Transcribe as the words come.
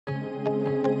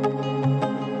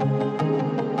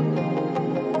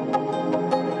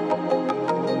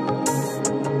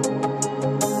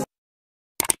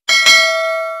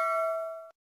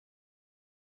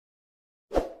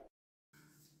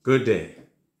Good day.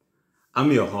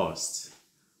 I'm your host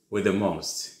with the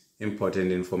most important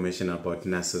information about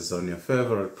nurses on your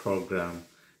favorite program,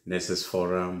 Nurses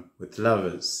Forum with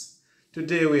Lovers.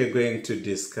 Today we are going to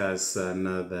discuss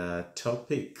another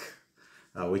topic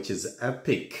which is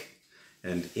epic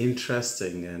and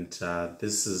interesting, and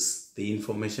this is the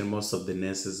information most of the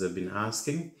nurses have been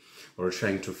asking or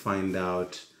trying to find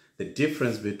out the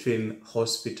difference between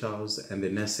hospitals and the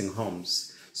nursing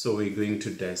homes. So we're going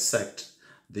to dissect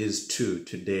these two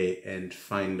today and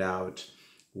find out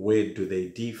where do they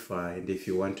differ, and if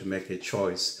you want to make a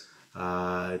choice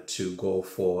to go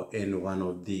for any one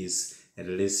of these, at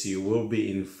least you will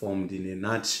be informed in a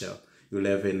nutshell. You'll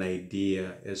have an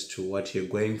idea as to what you're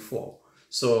going for.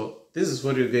 So this is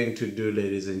what you're going to do,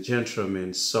 ladies and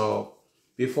gentlemen. So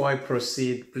before I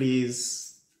proceed,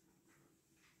 please,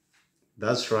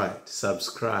 that's right,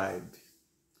 subscribe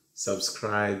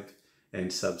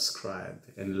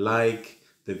and like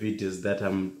the videos that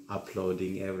I'm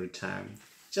uploading every time,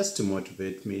 just to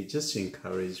motivate me, just to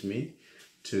encourage me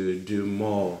to do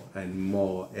more and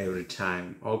more every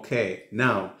time. Okay,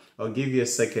 now I'll give you a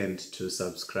second to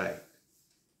subscribe.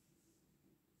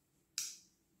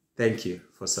 Thank you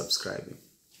for subscribing.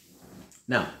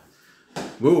 Now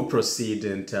we will proceed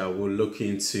and we'll look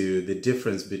into the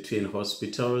difference between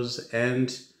hospitals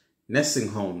and nursing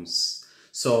homes.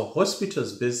 So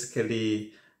hospitals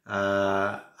basically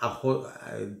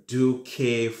do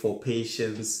care for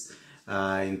patients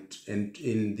and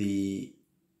in the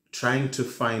trying to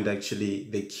find actually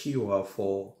the cure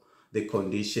for the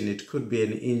condition. It could be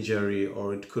an injury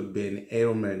or it could be an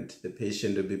ailment the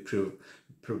patient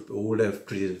would have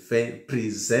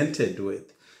presented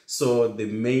with. So the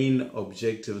main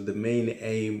objective, the main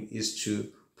aim is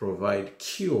to provide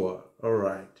cure. All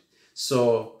right.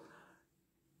 So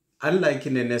unlike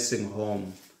in a nursing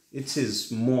home, it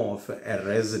is more of a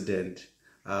resident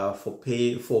for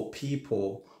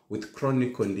people with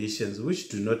chronic conditions which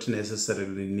do not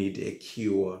necessarily need a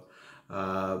cure.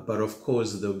 But of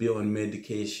course, they'll be on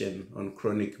medication, on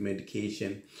chronic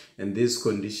medication, and these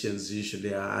conditions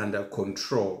usually are under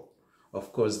control.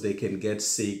 Of course, they can get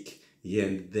sick here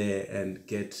and there and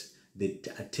get the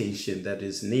attention that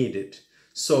is needed.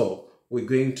 So we're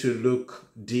going to look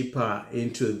deeper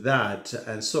into that.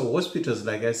 And so hospitals,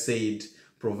 like I said,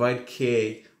 provide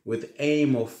care with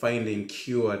aim of finding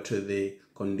cure to the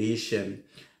condition.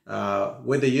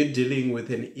 Whether you're dealing with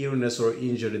an illness or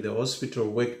injury, the hospital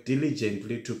work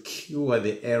diligently to cure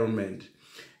the ailment,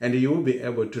 and you will be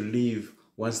able to leave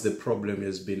once the problem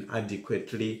has been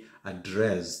adequately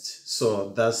addressed. So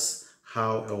that's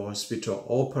how a hospital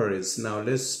operates. Now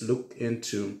let's look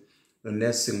into a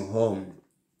nursing home.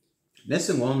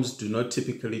 Nursing homes do not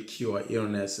typically cure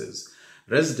illnesses.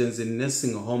 Residents in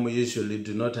nursing home usually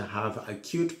do not have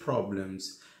acute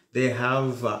problems. They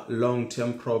have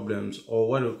long-term problems, or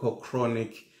what we call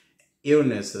chronic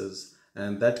illnesses,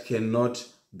 and that cannot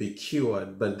be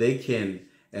cured, but they can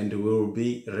and will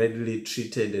be readily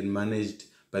treated and managed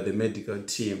by the medical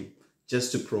team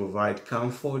just to provide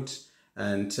comfort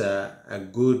and a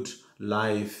good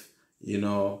life,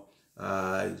 during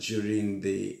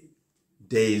the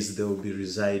days they'll be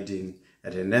residing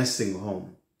at a nursing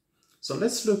home. So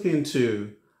let's look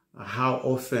into how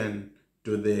often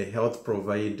do the health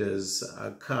providers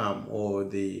come, or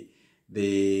the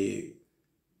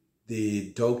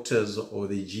doctors or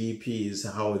the GPs,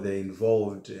 how they're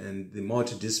involved, and the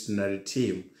multidisciplinary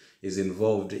team is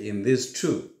involved in this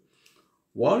too.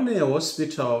 While in a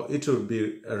hospital, it will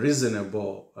be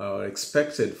reasonable or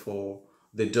expected for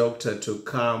the doctor to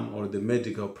come or the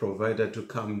medical provider to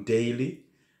come daily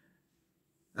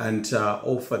and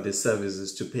offer the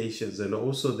services to patients, and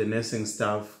also the nursing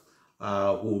staff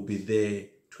will be there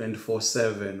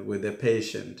 24/7 with the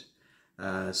patient.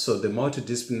 So the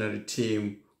multidisciplinary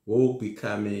team will be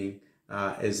coming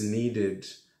as needed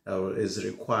or as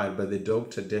required, but the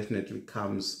doctor definitely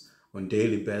comes on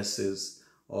daily basis,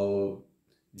 or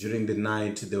during the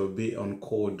night there will be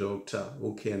on-call doctor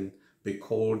who can be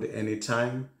called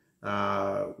anytime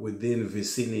within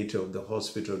vicinity of the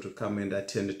hospital to come and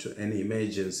attend to any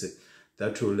emergency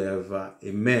that will have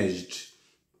emerged.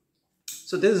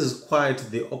 So this is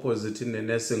quite the opposite in a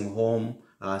nursing home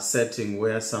setting,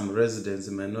 where some residents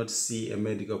may not see a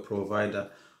medical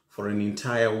provider for an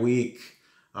entire week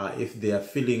if they are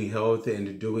feeling healthy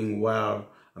and doing well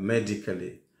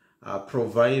medically.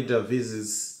 Provider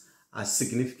visits are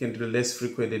significantly less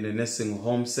frequent in a nursing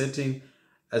home setting,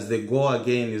 as the goal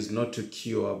again is not to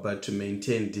cure but to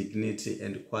maintain dignity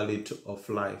and quality of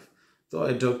life. Though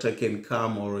a doctor can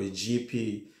come, or a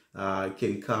GP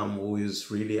can come, who is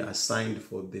really assigned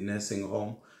for the nursing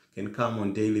home can come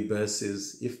on daily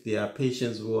basis. If there are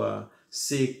patients who are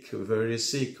sick, very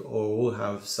sick, or who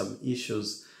have some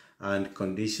issues and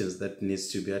conditions that needs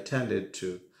to be attended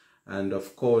to. And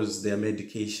of course, their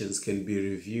medications can be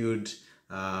reviewed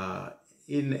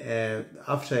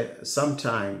after some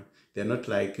time. They're not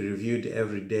like reviewed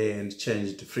every day and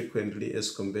changed frequently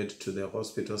as compared to the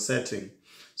hospital setting.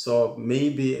 So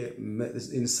maybe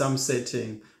in some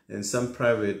setting, in some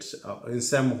private, in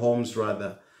some homes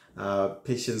rather,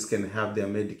 patients can have their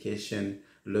medication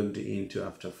looked into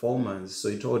after 4 months. So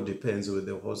it all depends with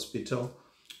the hospital,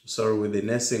 with the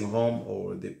nursing home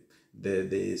or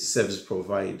the service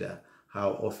provider,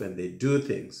 how often they do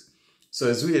things. So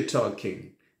as we are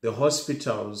talking, the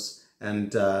hospitals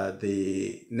and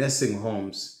the nursing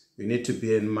homes, we need to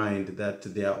bear in mind that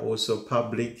there are also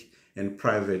public and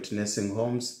private nursing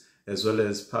homes, as well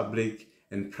as public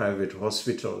and private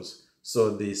hospitals.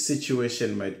 So the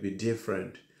situation might be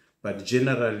different, but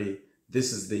generally,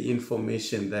 this is the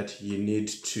information that you need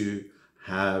to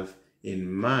have in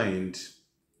mind.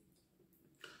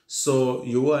 So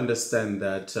you will understand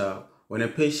that when a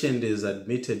patient is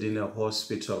admitted in a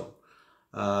hospital,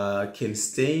 can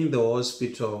stay in the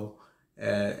hospital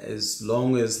as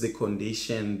long as the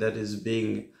condition that is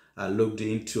being looked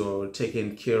into or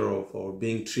taken care of or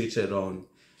being treated on,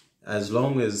 as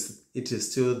long as it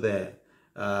is still there,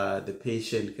 the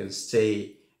patient can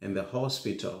stay in the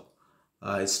hospital.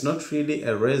 It's not really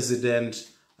a resident,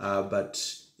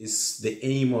 but it's the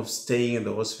aim of staying in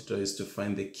the hospital is to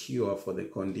find the cure for the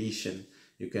condition.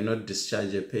 You cannot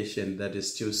discharge a patient that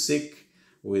is still sick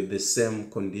with the same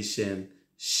condition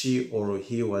she or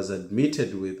he was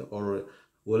admitted with or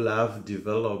will have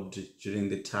developed during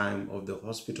the time of the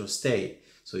hospital stay.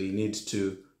 So you need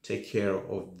to take care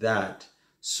of that.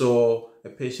 So a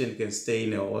patient can stay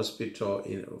in a hospital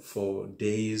for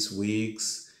days,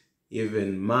 weeks,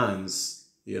 even months,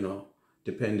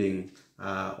 depending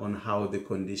on how the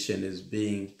condition is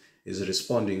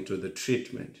responding to the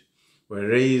treatment.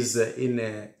 Whereas in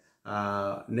a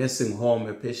nursing home,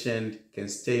 a patient can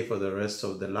stay for the rest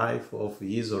of the life of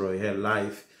his or her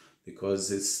life,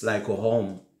 because it's like a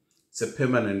home. It's a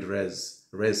permanent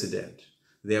resident.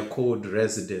 They are called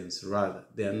residents rather.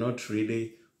 They are not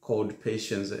really called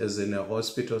patients as in a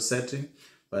hospital setting,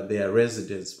 but they are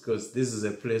residents because this is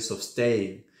a place of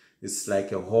staying. It's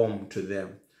like a home to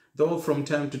them. Though from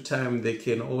time to time they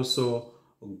can also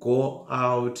go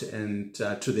out and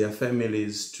to their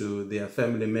families, to their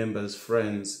family members,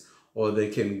 friends, or they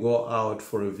can go out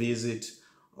for a visit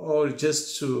or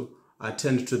just to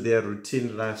attend to their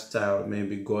routine lifestyle,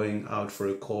 maybe going out for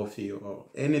a coffee or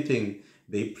anything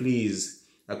they please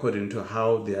according to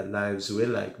how their lives were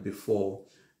like before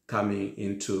coming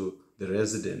into the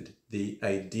resident. The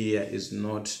idea is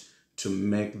not to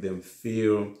make them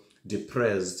feel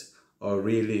depressed or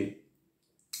really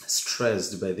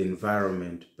stressed by the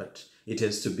environment, but it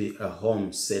has to be a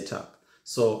home setup.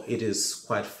 So it is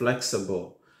quite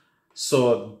flexible.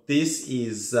 So this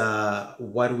is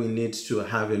what we need to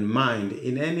have in mind.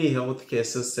 In any healthcare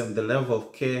system, the level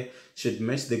of care should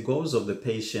match the goals of the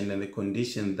patient and the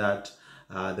condition that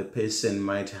the patient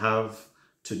might have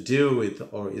to deal with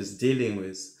or is dealing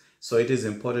with. So it is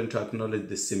important to acknowledge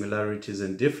the similarities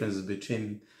and differences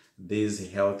between these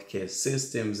healthcare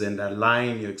systems and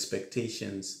align your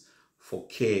expectations for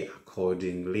care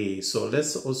accordingly. So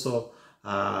let's also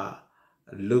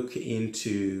look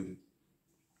into,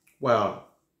 well,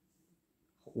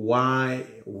 why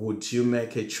would you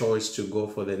make a choice to go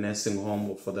for the nursing home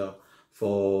or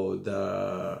for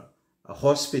the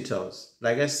hospitals?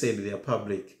 Like I said, there are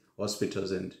public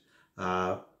hospitals and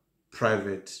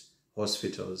private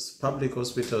hospitals. Public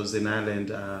hospitals in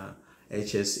Ireland are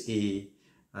HSE,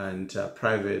 and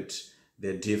private,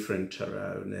 they're different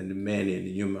and many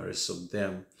and numerous of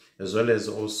them, as well as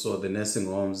also the nursing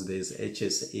homes. There's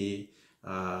HSE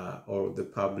or the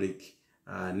public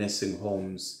nursing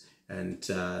homes, and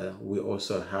we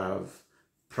also have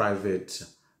private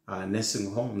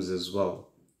nursing homes as well.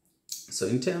 So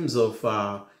in terms of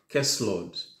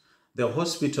caseload, the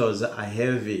hospitals are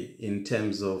heavy in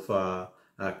terms of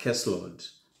caseload,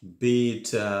 be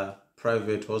it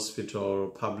private hospital or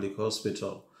public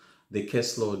hospital. The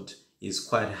caseload is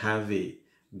quite heavy.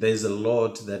 There's a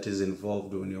lot that is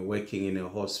involved when you're working in a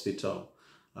hospital.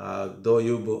 Though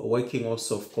you'll be working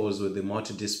also, of course, with the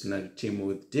multidisciplinary team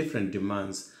with different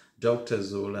demands.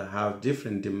 Doctors will have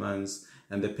different demands,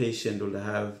 and the patient will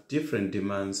have different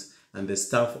demands, and the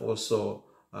staff also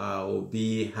will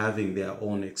be having their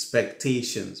own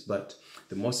expectations. But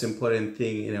the most important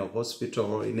thing in a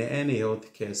hospital or in any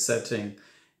healthcare setting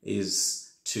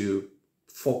is to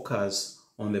focus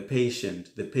on the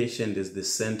patient. The patient is the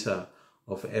center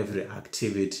of every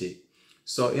activity.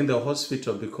 So in the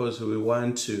hospital, because we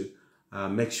want to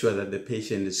make sure that the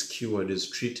patient is cured, is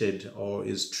treated, or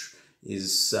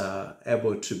is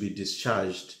able to be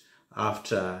discharged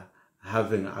after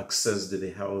having accessed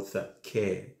the health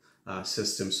care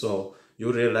system. So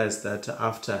you realize that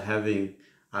after having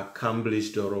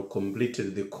accomplished or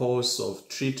completed the course of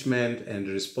treatment and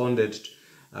responded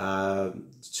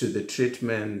to the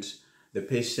treatment, the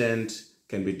patient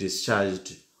can be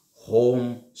discharged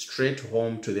home, straight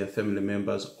home to their family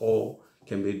members, or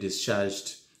can be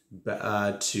discharged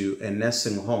to a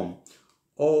nursing home.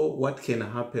 Or what can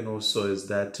happen also is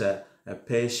that a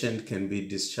patient can be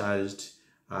discharged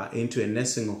into a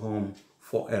nursing home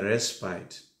for a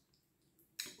respite,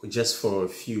 just for a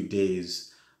few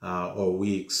days or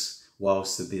weeks,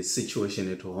 whilst the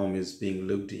situation at home is being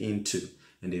looked into,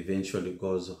 and eventually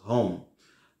goes home.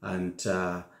 And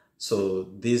so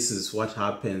this is what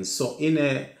happens. So in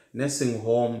a nursing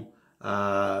home,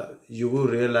 you will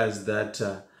realize that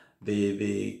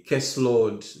the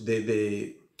caseload,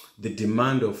 the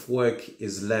demand of work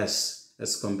is less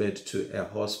as compared to a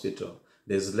hospital.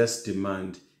 There's less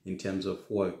demand in terms of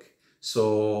work.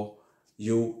 So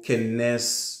you can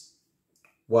nurse,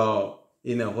 well,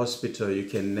 in a hospital, you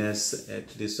can nurse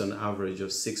at least on average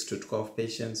of 6 to 12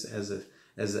 patients as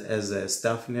a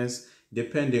staff nurse,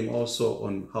 depending also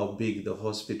on how big the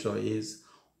hospital is,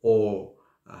 or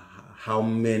how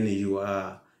many you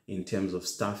are in terms of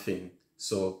staffing.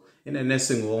 So in a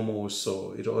nursing home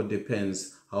also, it all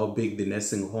depends how big the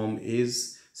nursing home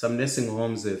is. Some nursing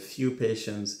homes have few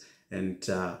patients, and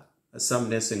some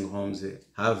nursing homes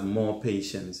have more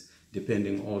patients,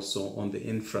 depending also on the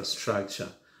infrastructure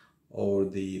or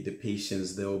the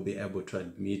patients they will be able to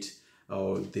admit,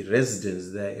 or the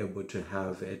residents they're able to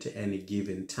have at any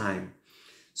given time.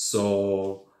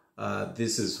 So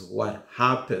this is what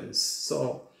happens.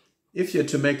 So if you're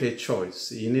to make a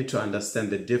choice, you need to understand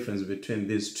the difference between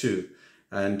these two,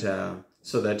 and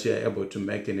so that you're able to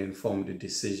make an informed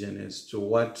decision as to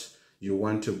what you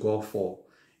want to go for.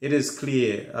 It is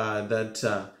clear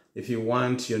that if you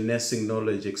want your nursing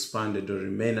knowledge expanded or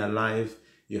remain alive,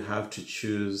 you have to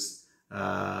choose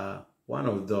one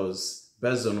of those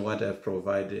based on what I've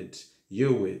provided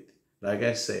you with. Like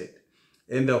I said,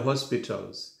 in the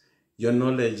hospitals, your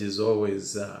knowledge is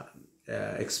always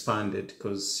expanded,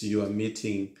 because you are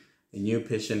meeting a new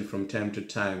patient from time to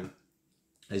time.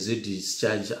 As you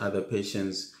discharge other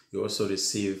patients, you also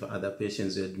receive other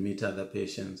patients, you admit other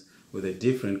patients with a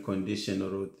different condition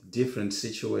or with different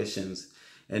situations,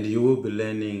 and you will be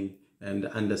learning and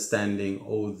understanding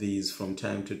all these from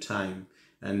time to time.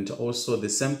 And also the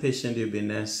same patient you've been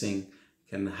nursing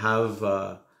can have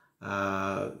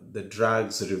the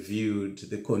drugs reviewed,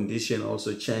 the condition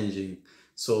also changing.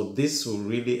 So this will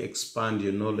really expand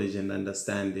your knowledge and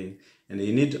understanding. And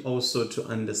you need also to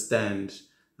understand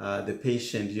the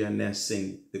patient you are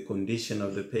nursing, the condition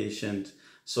of the patient.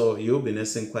 So you'll be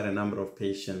nursing quite a number of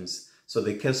patients. So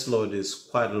the caseload is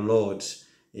quite a lot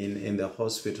in the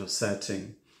hospital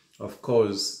setting. Of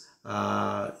course,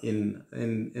 in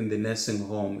the nursing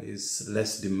home is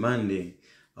less demanding.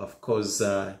 Of course,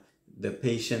 the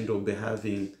patient will be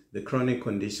having the chronic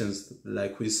conditions,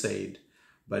 like we said,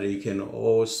 but you can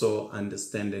also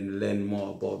understand and learn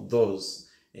more about those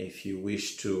if you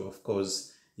wish to. Of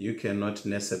course, you cannot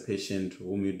nurse a patient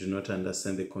whom you do not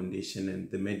understand the condition and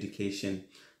the medication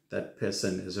that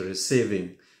person is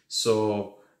receiving.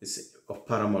 So it's of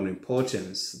paramount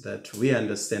importance that we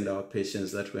understand our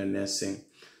patients that we're nursing.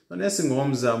 The nursing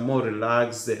homes are more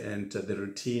relaxed, and the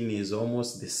routine is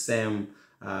almost the same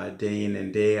day in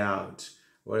and day out.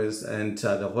 Whereas,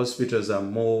 the hospitals are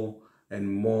more and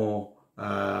more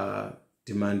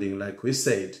demanding, like we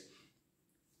said.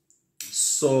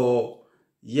 So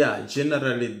yeah,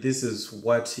 generally this is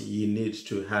what you need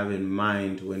to have in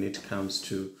mind when it comes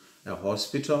to a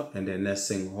hospital and a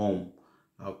nursing home.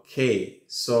 Okay,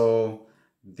 so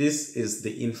this is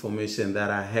the information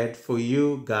that I had for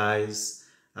you guys.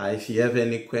 If you have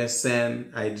any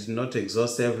question, I did not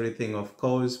exhaust everything, of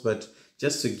course, but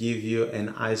just to give you an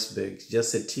iceberg,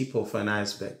 just a tip of an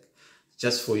iceberg,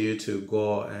 just for you to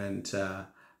go and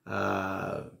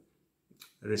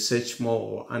research more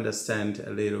or understand a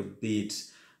little bit.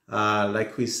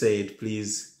 Like we said,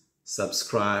 please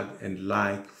subscribe and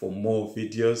like for more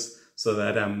videos so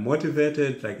that I'm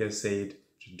motivated, like I said,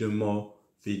 to do more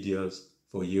videos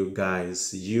for you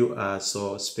guys. You are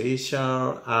so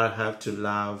special. I have to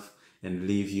love and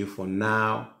leave you for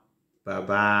now.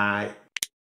 Bye-bye.